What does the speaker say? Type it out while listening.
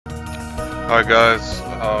Hi guys,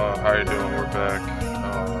 how you doing? We're back.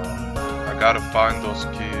 I gotta find those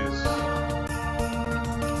keys.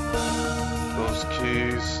 Those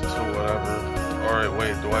keys to whatever. Alright,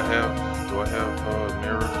 wait, do I have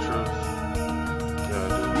Mirror of Truth? Yeah, I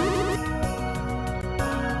do.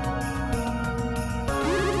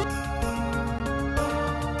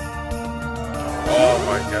 Oh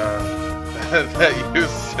my god. That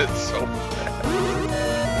used it so fast.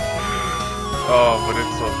 Oh, but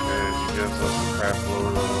it's okay. You get some crap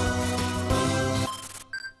load of.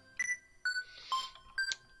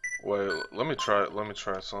 Wait, let me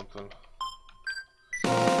try something.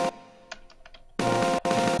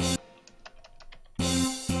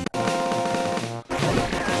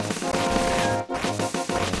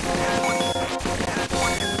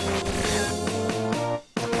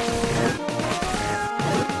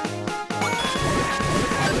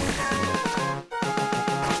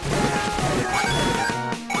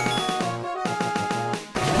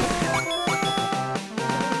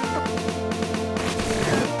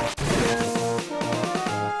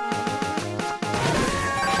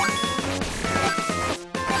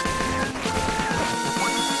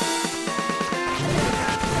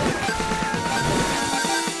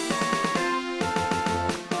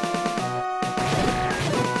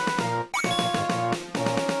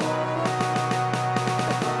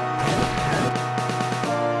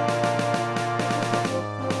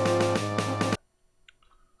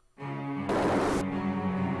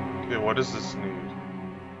 What does this need?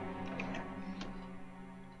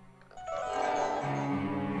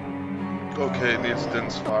 Okay, it needs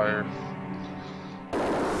dense fire.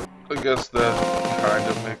 I guess that kind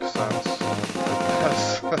of makes sense. I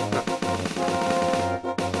guess.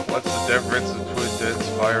 What's the difference between dense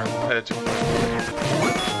fire and magic lantern?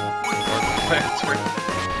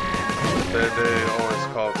 They always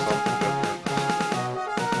call it something different.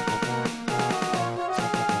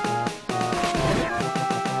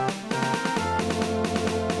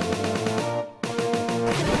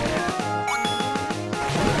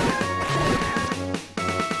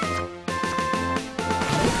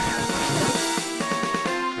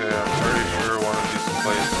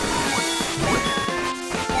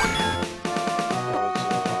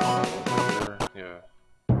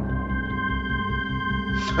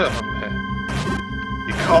 Oh man,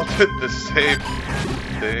 he called it the same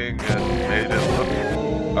thing and made it look,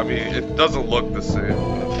 I mean, it doesn't look the same,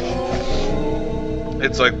 but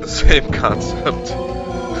it's like the same concept.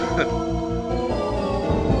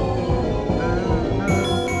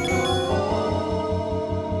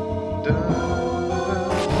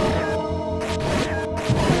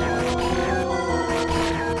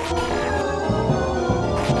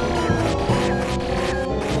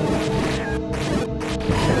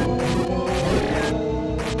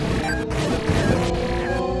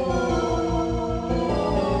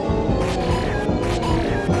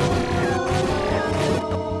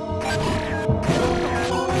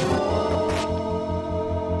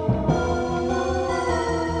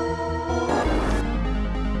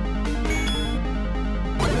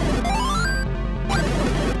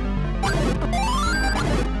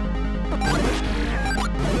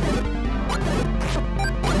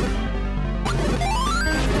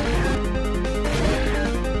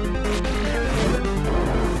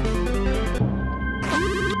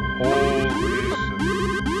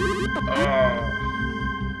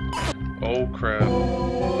 Oh crap. I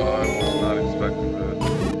was not expecting that.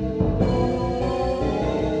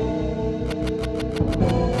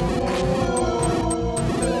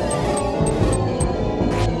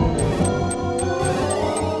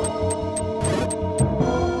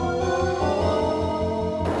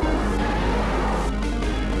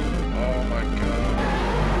 Oh my god.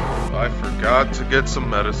 I forgot to get some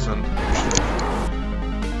medicine.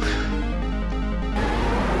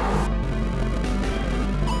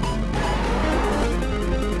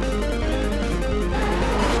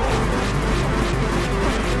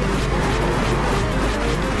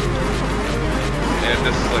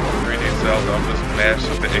 This is like a 3D Zelda, I'm just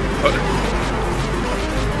mashing the A button.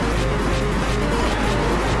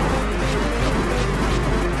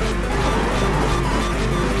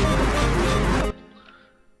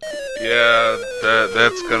 Yeah,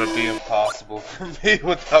 that's gonna be impossible for me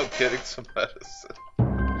without getting some medicine.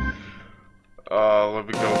 Let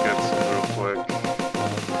me go get some real quick.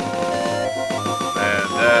 Man,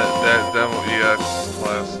 that demo EX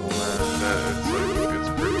last man,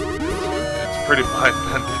 it's pretty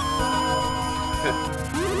mind-bending.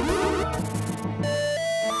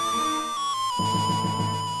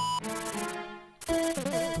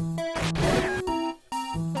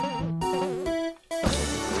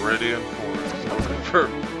 Meridian Forest. For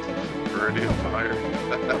iridium iron.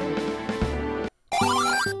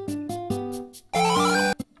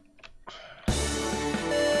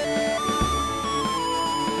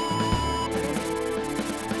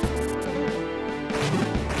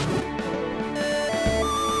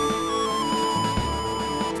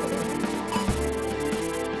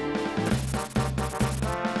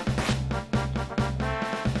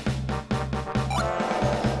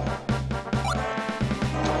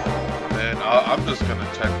 I'm just gonna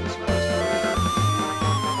check this medicine later.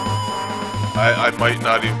 I might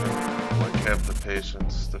not even like have the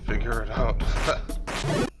patience to figure it out.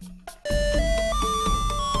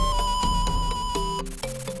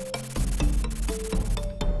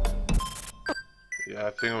 Yeah,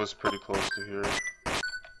 I think it was pretty close to here.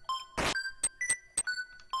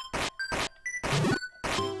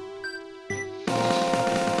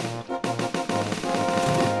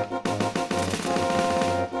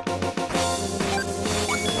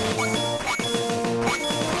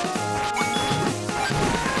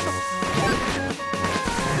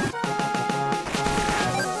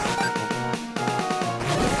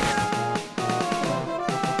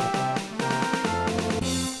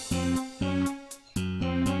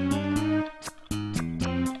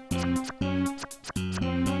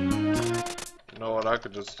 I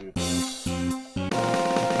could just do this.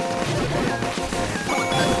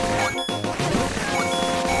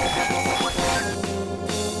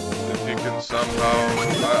 If you can somehow,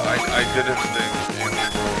 I didn't think Amy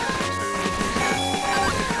Rose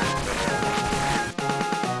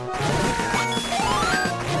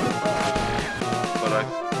but I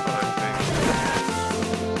think.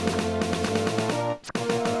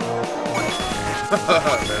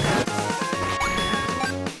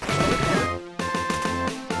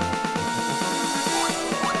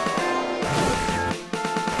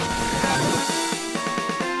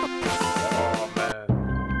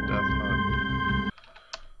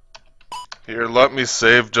 Here, let me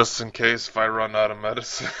save just in case if I run out of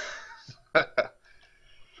medicine.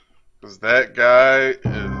 Because that guy is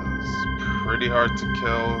pretty hard to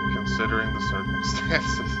kill considering the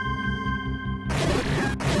circumstances.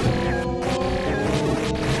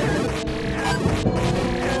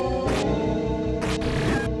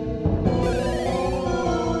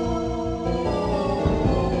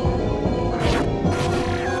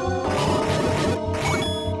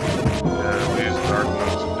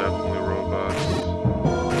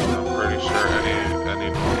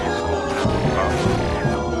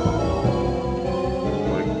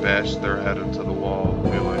 Bash their head into the wall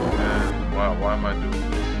and be like, man, wow, why am I doing this?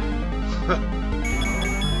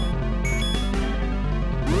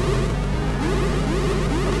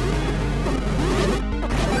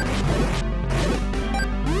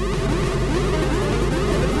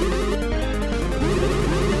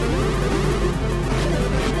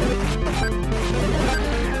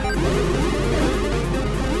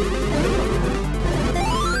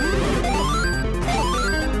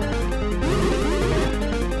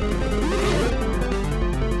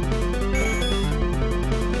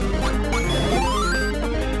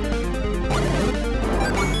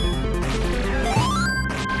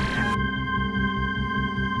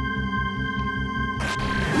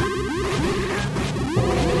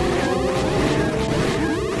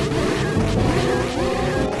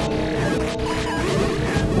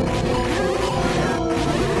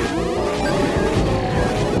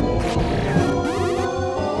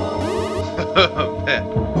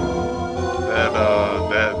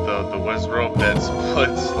 Man, the Wizrobe that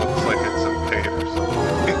splits looks like it's in pain or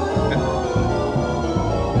something.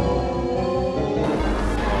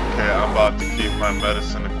 Okay, I'm about to keep my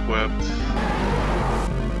medicine equipped.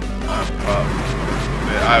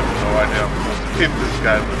 I have no idea I'm supposed to keep this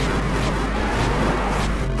guy legit.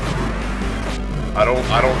 I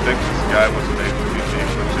don't think this guy was made to be legit.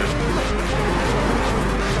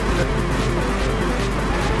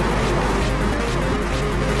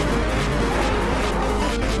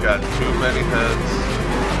 Got too many heads.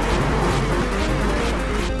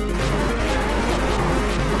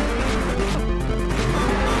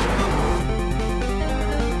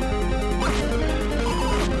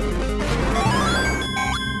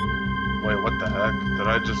 Wait, what the heck? Did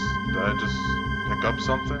I just pick up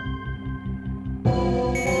something?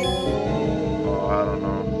 Oh, I don't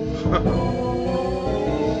know.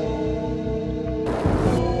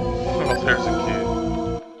 Oh, there's a key.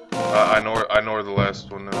 I know where the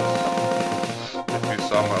last one is. If you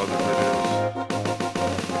saw my other videos.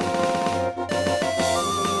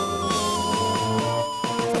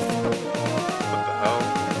 What the hell?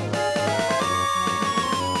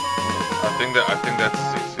 I think that's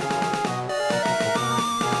CC.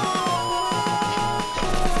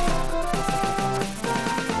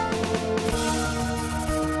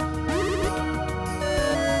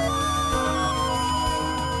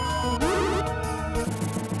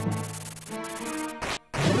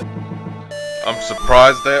 I'm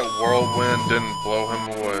surprised that whirlwind didn't blow him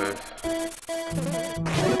away.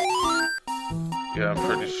 Yeah, I'm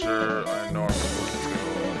pretty sure I know I'm supposed to go.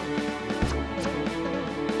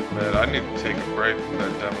 Man, I need to take a break from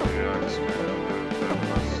that Demo EX, man. That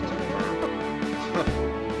was too hard.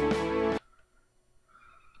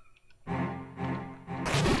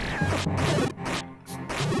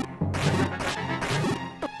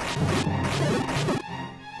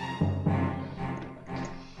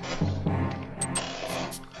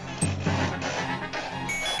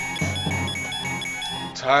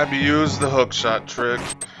 Time to use the hookshot trick.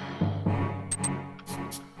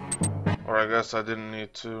 Or I guess I didn't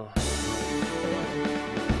need to. I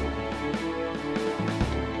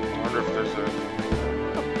wonder if there's a...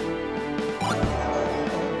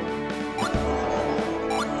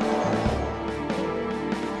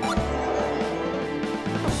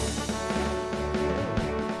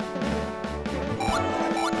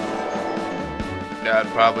 Yeah,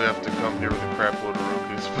 I'd probably have to come here with a crap load of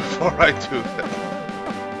rupees before I do that.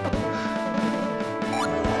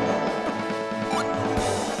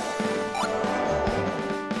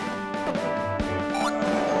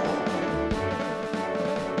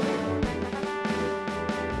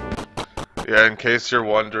 Yeah, in case you're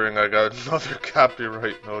wondering, I got another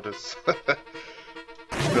copyright notice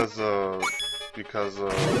because of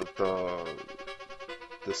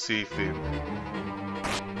the sea theme.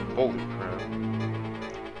 Holy crap!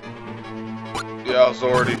 Yeah, I was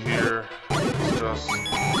already here. It's just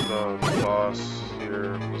the boss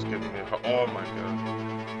here was giving me a oh my god.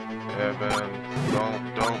 Yeah, man,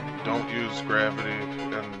 don't use gravity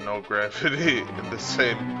and no gravity in the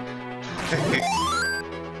same place.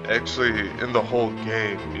 Actually, in the whole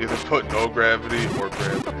game, either put no gravity or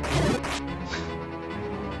gravity.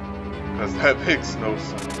 Because that makes no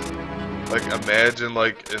sense. Like, imagine,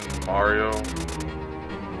 like, in Mario,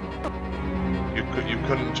 you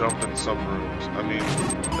couldn't jump in some rooms. I mean,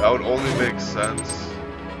 that would only make sense.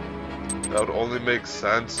 That would only make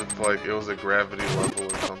sense if, like, it was a gravity level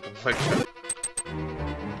or something like that.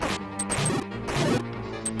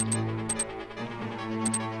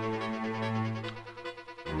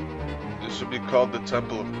 Should be called the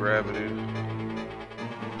Temple of Gravity.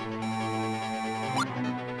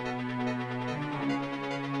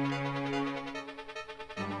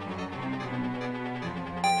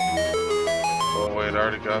 Oh wait, I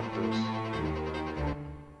already got this.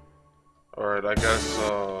 Alright, I guess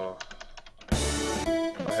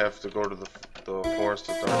I have to go to the Forest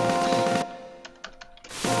of Darkness.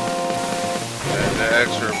 And that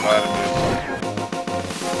actually reminded me of something.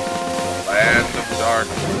 Land of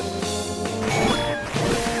Darkness.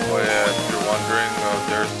 Oh yeah, if you're wondering,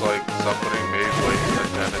 there's like somebody made like a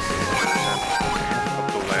Genesis version of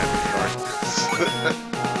the Land of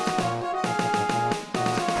Darkness.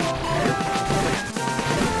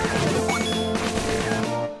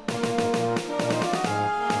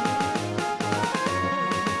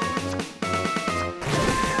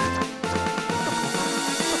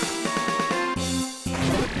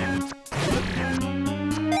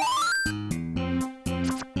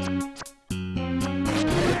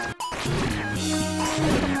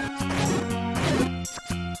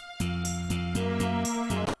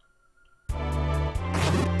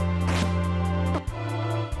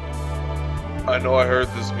 I know I heard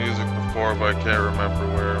this music before, but I can't remember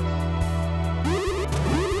where.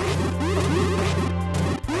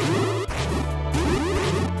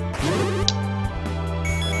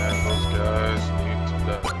 And those guys need to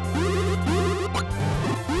die.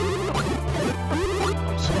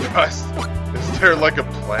 I'm surprised. Is there like a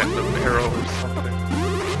platinum arrow or something?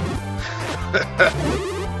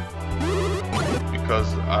 Because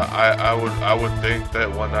I would think that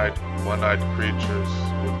one-eyed creatures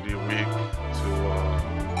would be weak.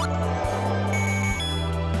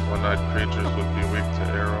 One-eyed creatures would be weak to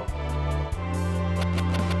arrow.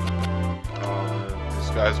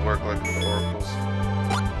 These guys work like the oracles.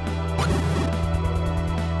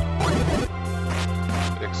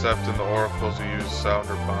 Except in the oracles you use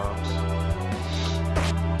sounder bombs.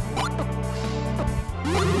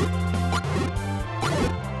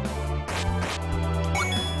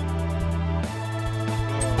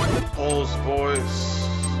 Pole's voice.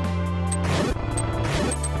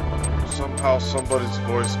 Somehow somebody's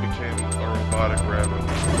voice became a robotic rabbit.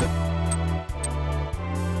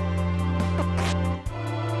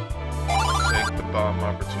 Take the bomb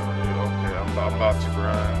opportunity. Okay, I'm about to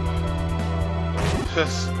grind.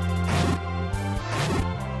 Piss.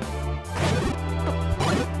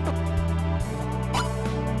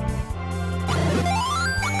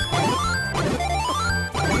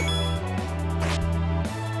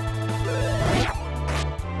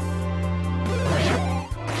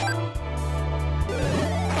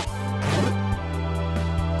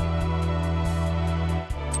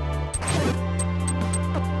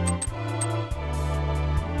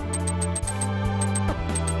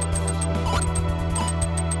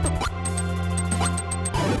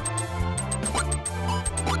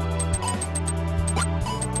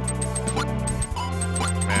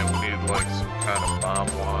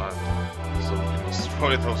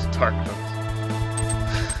 destroy those dark ones.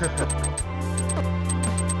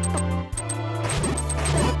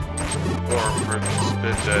 Or for the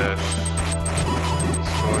spin dash.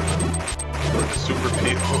 Destroy the super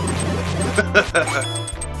people.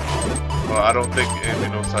 Well, I don't think Amy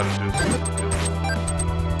knows how to do super people.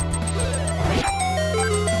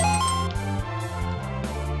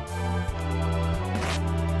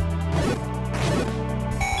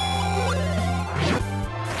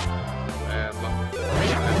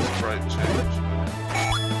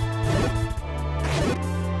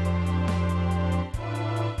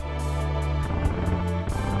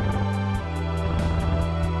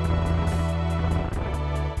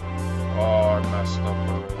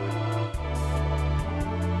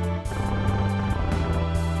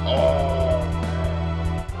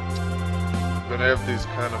 Have these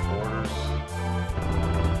kind of borders,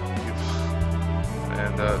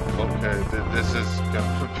 and okay, this is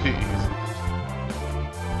gonna be easy.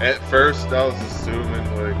 At first, I was assuming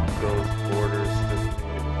like those borders didn't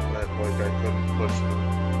mean like I couldn't push them,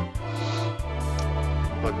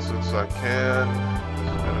 but since I can,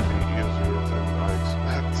 it's gonna be easier than I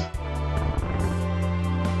expect.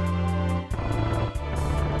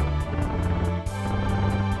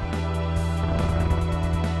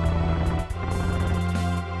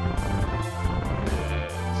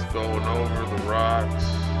 Over the rocks.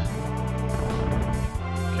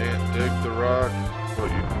 Can't dig the rock, but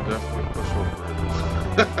you can definitely push over it.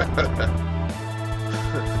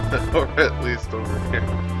 Or at least over here.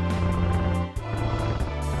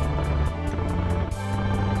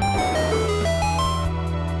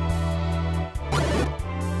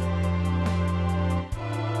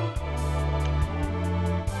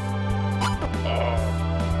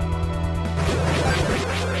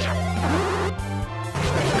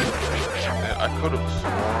 I could have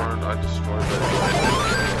sworn I destroyed that.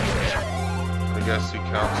 I guess he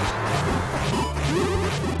counts as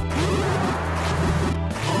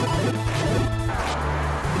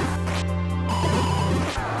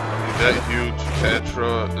I mean, that huge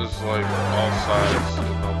Petra is like all size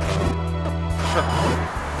and no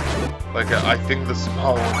like I think the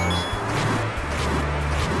small one is.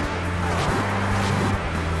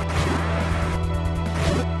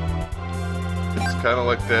 It's kind of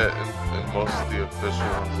like that in most of the official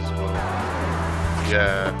ones as well.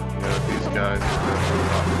 Yeah, these guys are definitely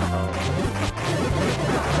rocking power.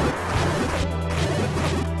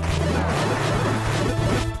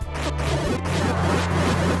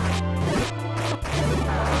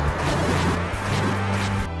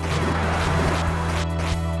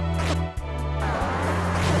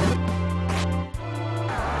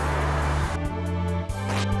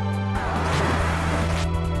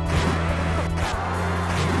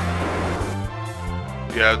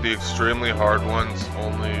 Yeah, the extremely hard ones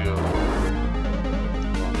only,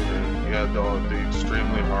 yeah, the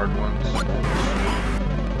extremely hard ones,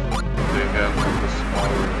 they have the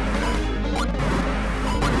smaller edges.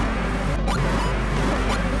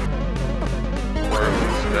 Or at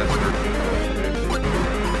least that's their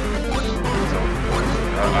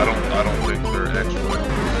I don't think they're actually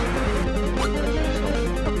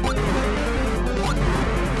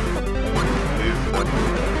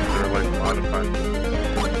they're like modified.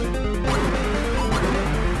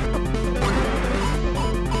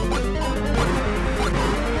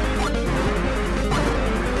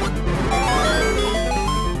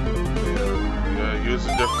 Use a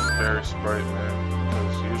different fairy sprite, man,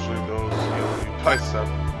 because usually those heal you by 7.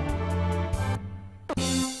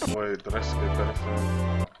 Wait, did I skip anything?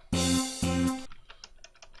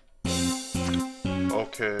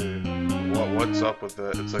 Okay, what's up with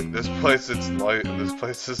that? It's like this place it's light and this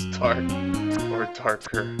place is dark, or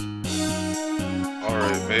darker.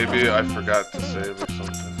 Alright, maybe I forgot to save or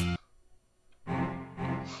something.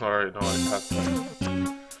 Alright, no, I got that.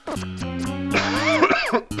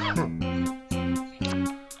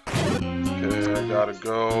 I gotta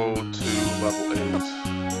go to level 8,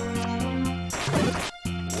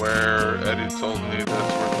 where Eddie told me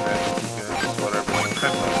that's where the magic begins, whatever.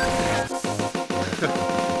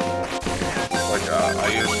 Like, I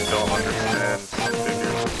usually don't understand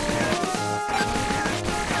figures.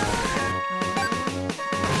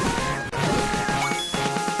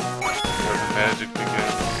 Where the magic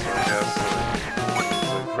begins, I guess,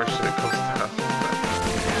 like where shit goes down.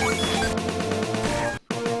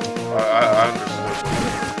 I understand.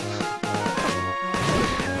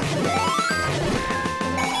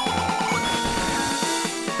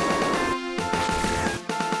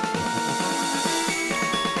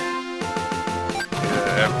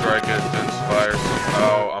 After I get inspired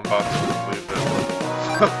somehow, I'm about to complete that one.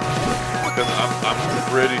 Because I'm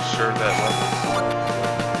pretty sure that level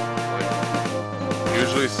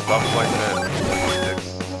Usually stuff like that sticks.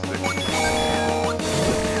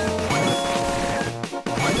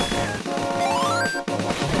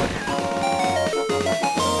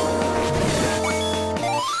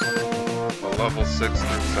 But level 6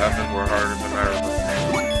 through 7 were harder than I remember.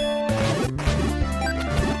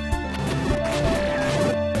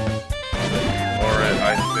 Alright,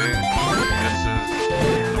 I think this is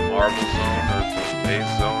the Marble Zone or the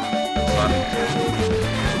Maze Zone in Sonic 2.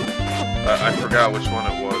 I forgot which one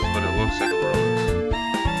it was, but it looks like a rose.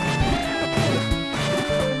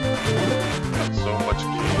 Got so much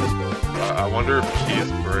keys. I wonder if keys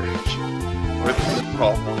break with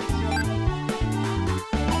small ones.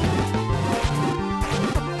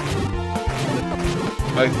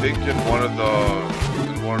 I think in one of the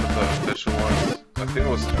official ones, I think it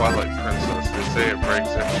was Twilight Princess, they say it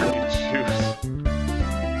breaks after each use.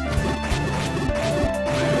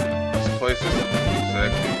 Man, this place isn't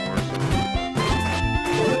exactly worse.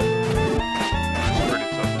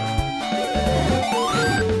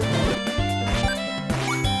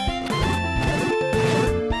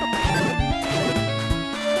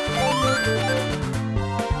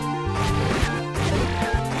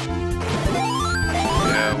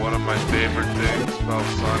 My favorite things about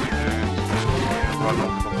Sonic games is when you run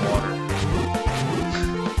over the water.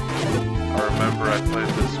 I remember I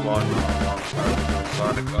played this one a long time ago,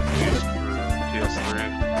 Sonic Unleashed for PS3.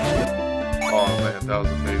 Oh man, that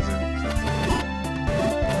was amazing.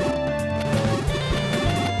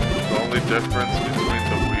 The only difference between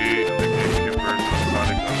the Wii and the GameCube version of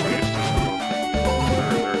Sonic Unleashed is the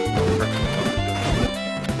location. There's no freaking other difference.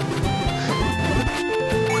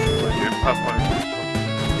 Like, it's not funny.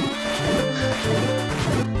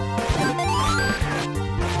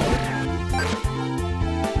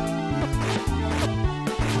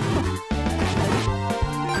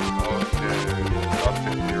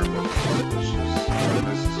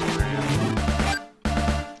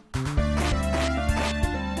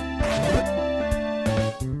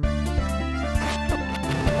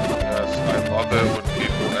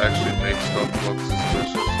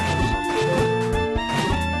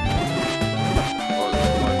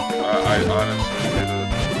 I honestly hate it,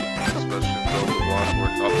 especially in Zelda 1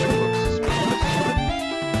 where nothing looks suspicious,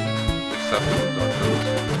 except for the dungeons.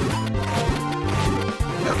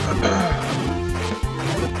 That makes nothing there.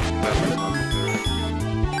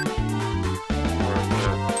 Where is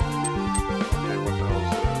that? Okay, what the hell is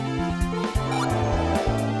that?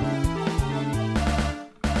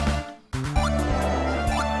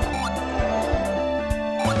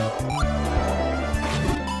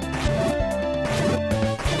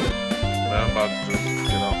 I'm about to just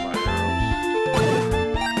get out my arrows.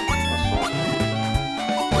 My sword.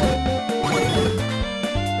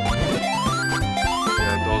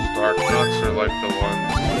 Yeah, those dark nuts are like the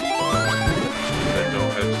ones that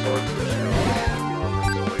don't have swords and shields in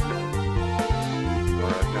Link's Awakening.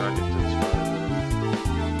 Alright, now I need to inspire them.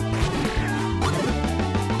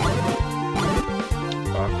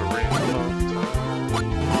 Ocarina of Time.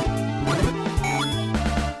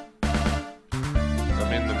 I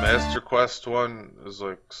mean, the Master Quest one is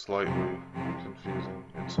like slightly confusing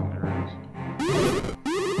in some areas.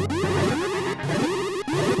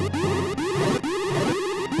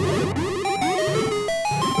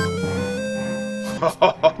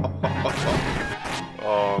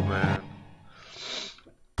 Oh man.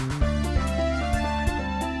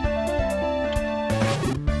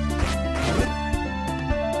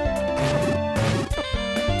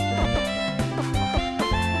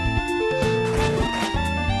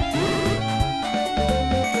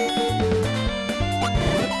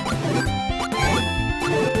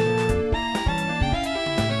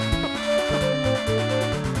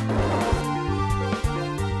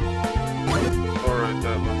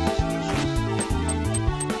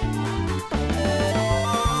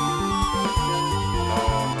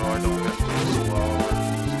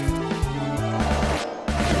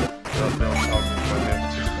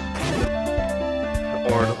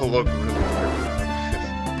 Or it'll look really weird.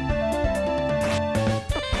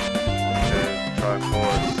 Okay,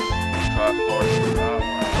 Triforce. Triforce power.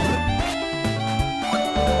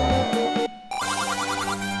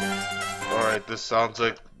 Alright, this sounds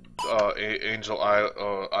like Angel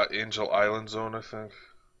Island Zone, I think.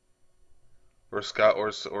 Or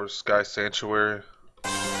Sky Sanctuary.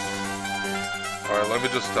 Alright, let me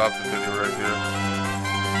just stop the video right here.